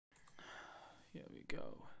Here we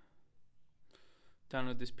go.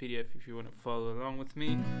 Download this PDF if you want to follow along with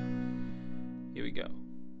me. Here we go.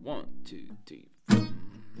 1, 2, 3, 4.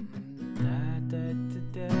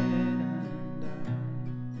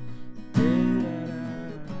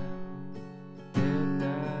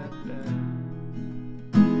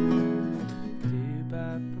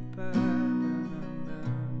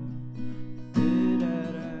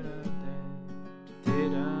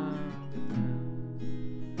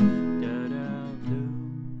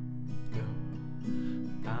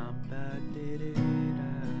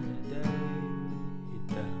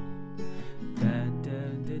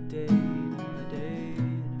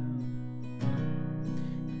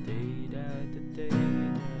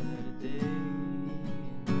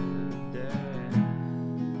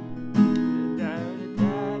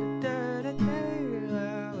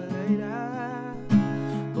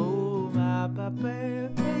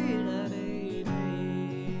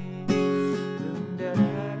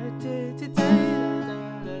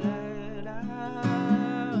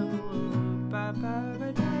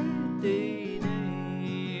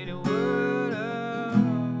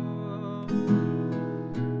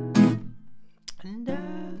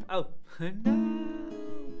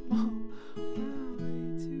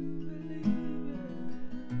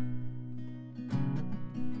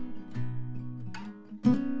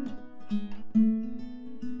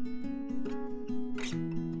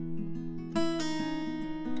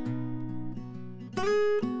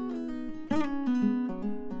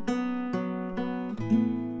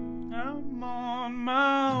 I'm on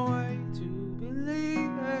my way to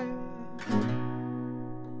believe it.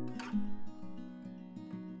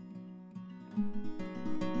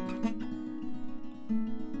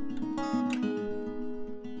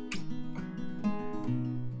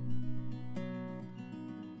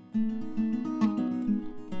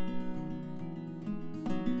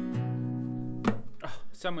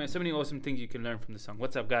 So many awesome things you can learn from the song.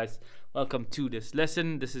 What's up, guys? Welcome to this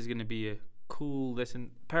lesson. This is going to be a cool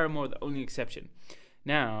lesson. Paramore, the only exception.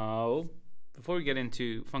 Now, before we get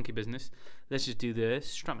into funky business, let's just do the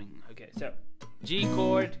strumming. Okay, so G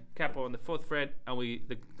chord, capo on the 4th fret, and we're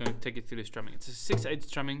going to take it through the strumming. It's a 6/8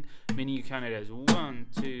 strumming, meaning you count it as 1,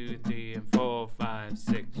 2, 3, and 4, 5,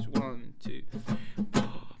 6. 1, 2, 4,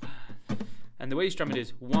 5. And the way you strum it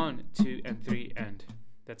is 1, 2, and 3, and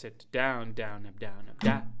that's it. Down, down, up, da,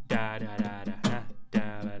 da, da, da, da, da,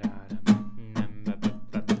 da, da, da,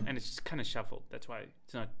 and it's just kind of shuffled. That's why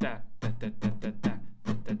it's not da, da, da, da, da, da,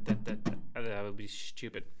 da, da, da, da. That would be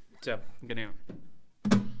stupid. So I'm gonna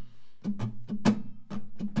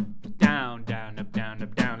down, down, up, down,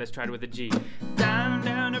 up, down. Let's try it with a G. Down,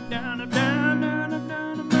 down, up, down, up, down, down, up,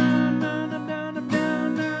 down, up, down, down, up, down, up,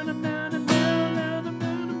 down, down, up, down, up, down, down, up, down, up,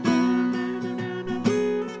 down, up, down, up.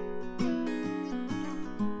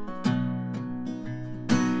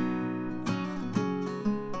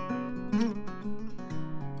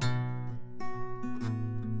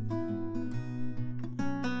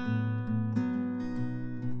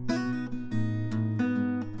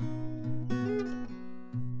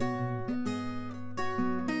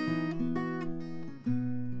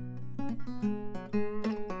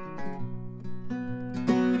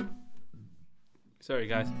 Sorry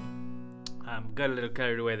guys, got a little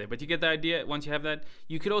carried away there, but you get the idea. Once you have that,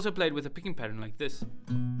 you could also play it with a picking pattern like this.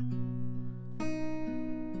 1,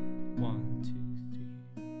 2,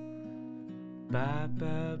 3. Ba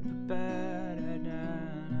ba ba da da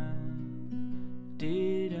da.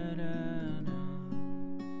 Dee da da da.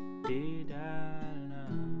 Dee da da.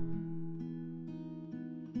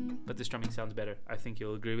 But the strumming sounds better. I think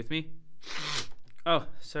you'll agree with me. Oh,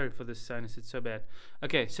 sorry for this sinus, it's so bad.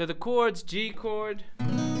 Okay, so the chords, G chord,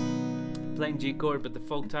 plain G chord, but the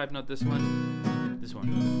folk type, not this one, this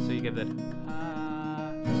one. So you get that.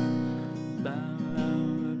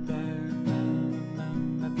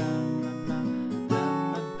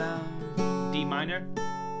 D minor,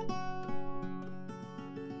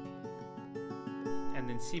 and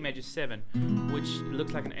then C major 7, which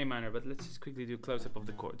looks like an A minor, but let's just quickly do a close-up of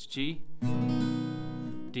the chords. G,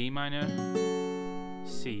 D minor,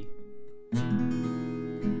 C.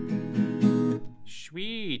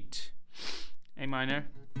 Sweet. A minor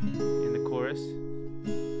in the chorus,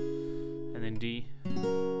 and then D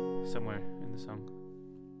somewhere in the song,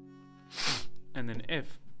 and then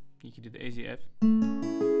F. You could do the AZ F,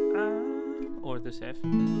 or this F,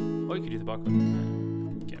 or you could do the Bach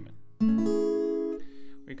one. Damn it.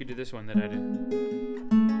 Or you could do this one that I did.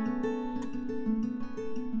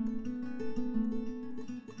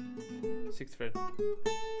 6th fret.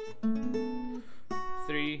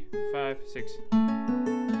 3, 5, 6.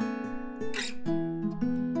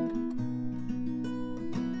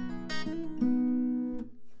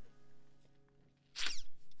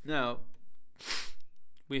 Now,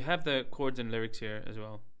 we have the chords and lyrics here as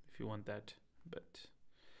well, if you want that. But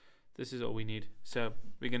this is all we need. So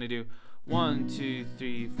we're gonna do 1, 2,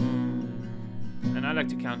 3, 4, and I like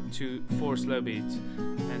to count 4 slow beats,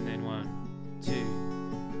 and then 1, 2,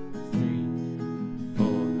 3, 4,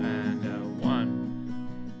 and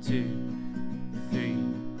 1, 2, 3,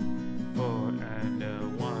 4,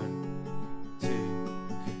 and 1, 2,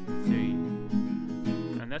 3,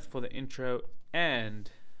 and that's for the intro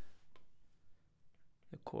and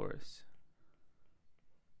the chorus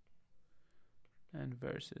and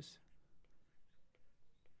verses.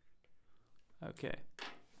 Okay,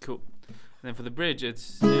 cool. And then for the bridge,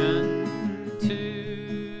 it's 1,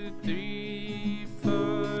 2, 3, 4,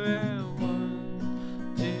 and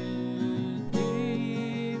 1, 2,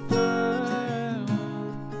 3, 4, and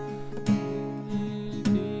 1,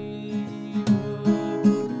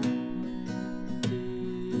 2,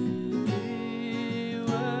 3,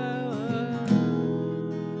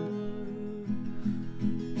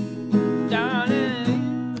 4, down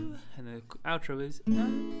and the outro is.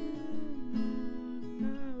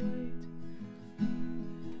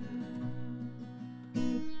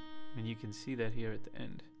 You can see that here at the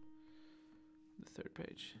end, the 3rd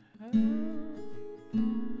page.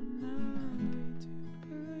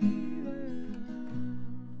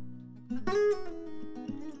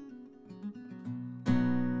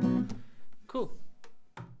 Cool.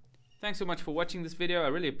 Thanks so much for watching this video. I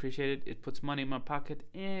really appreciate it. It puts money in my pocket,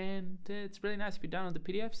 and it's really nice if you download the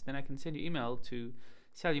PDFs. Then I can send you email to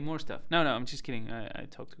sell you more stuff. No, I'm just kidding. I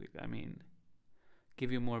talk to you. I mean,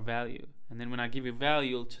 give you more value, and then when I give you value,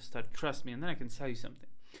 you'll just start to trust me, and then I can sell you something.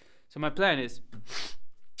 So my plan is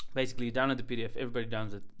basically download the PDF. Everybody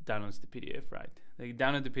downloads the PDF, right? They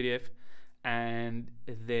download the PDF, and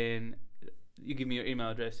then you give me your email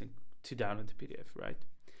address to download the PDF, right?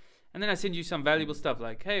 And then I send you some valuable stuff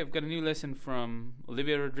like, hey, I've got a new lesson from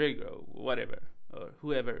Olivia Rodrigo, whatever, or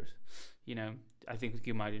whoever, you know, I think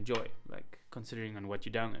you might enjoy, like considering on what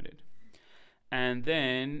you downloaded. And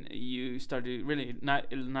then you start to really not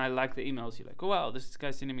like the emails. You're like, oh wow, this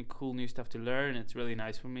guy's sending me cool new stuff to learn. It's really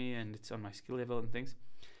nice for me, and it's on my skill level and things.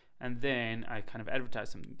 And then I kind of advertise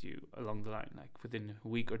something to you along the line, like within a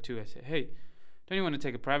week or 2. I say, hey, don't you want to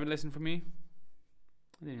take a private lesson from me?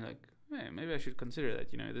 And then you're like, hey, maybe I should consider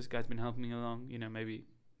that. You know, this guy's been helping me along. You know, maybe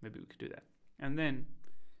we could do that. And then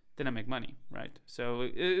I make money, right? So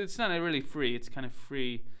it's not really free. It's kind of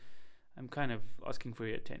free. I'm kind of asking for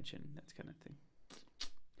your attention, that kind of thing.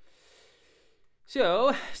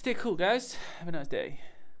 So, stay cool, guys. Have a nice day.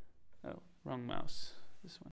 Oh, wrong mouse. This one.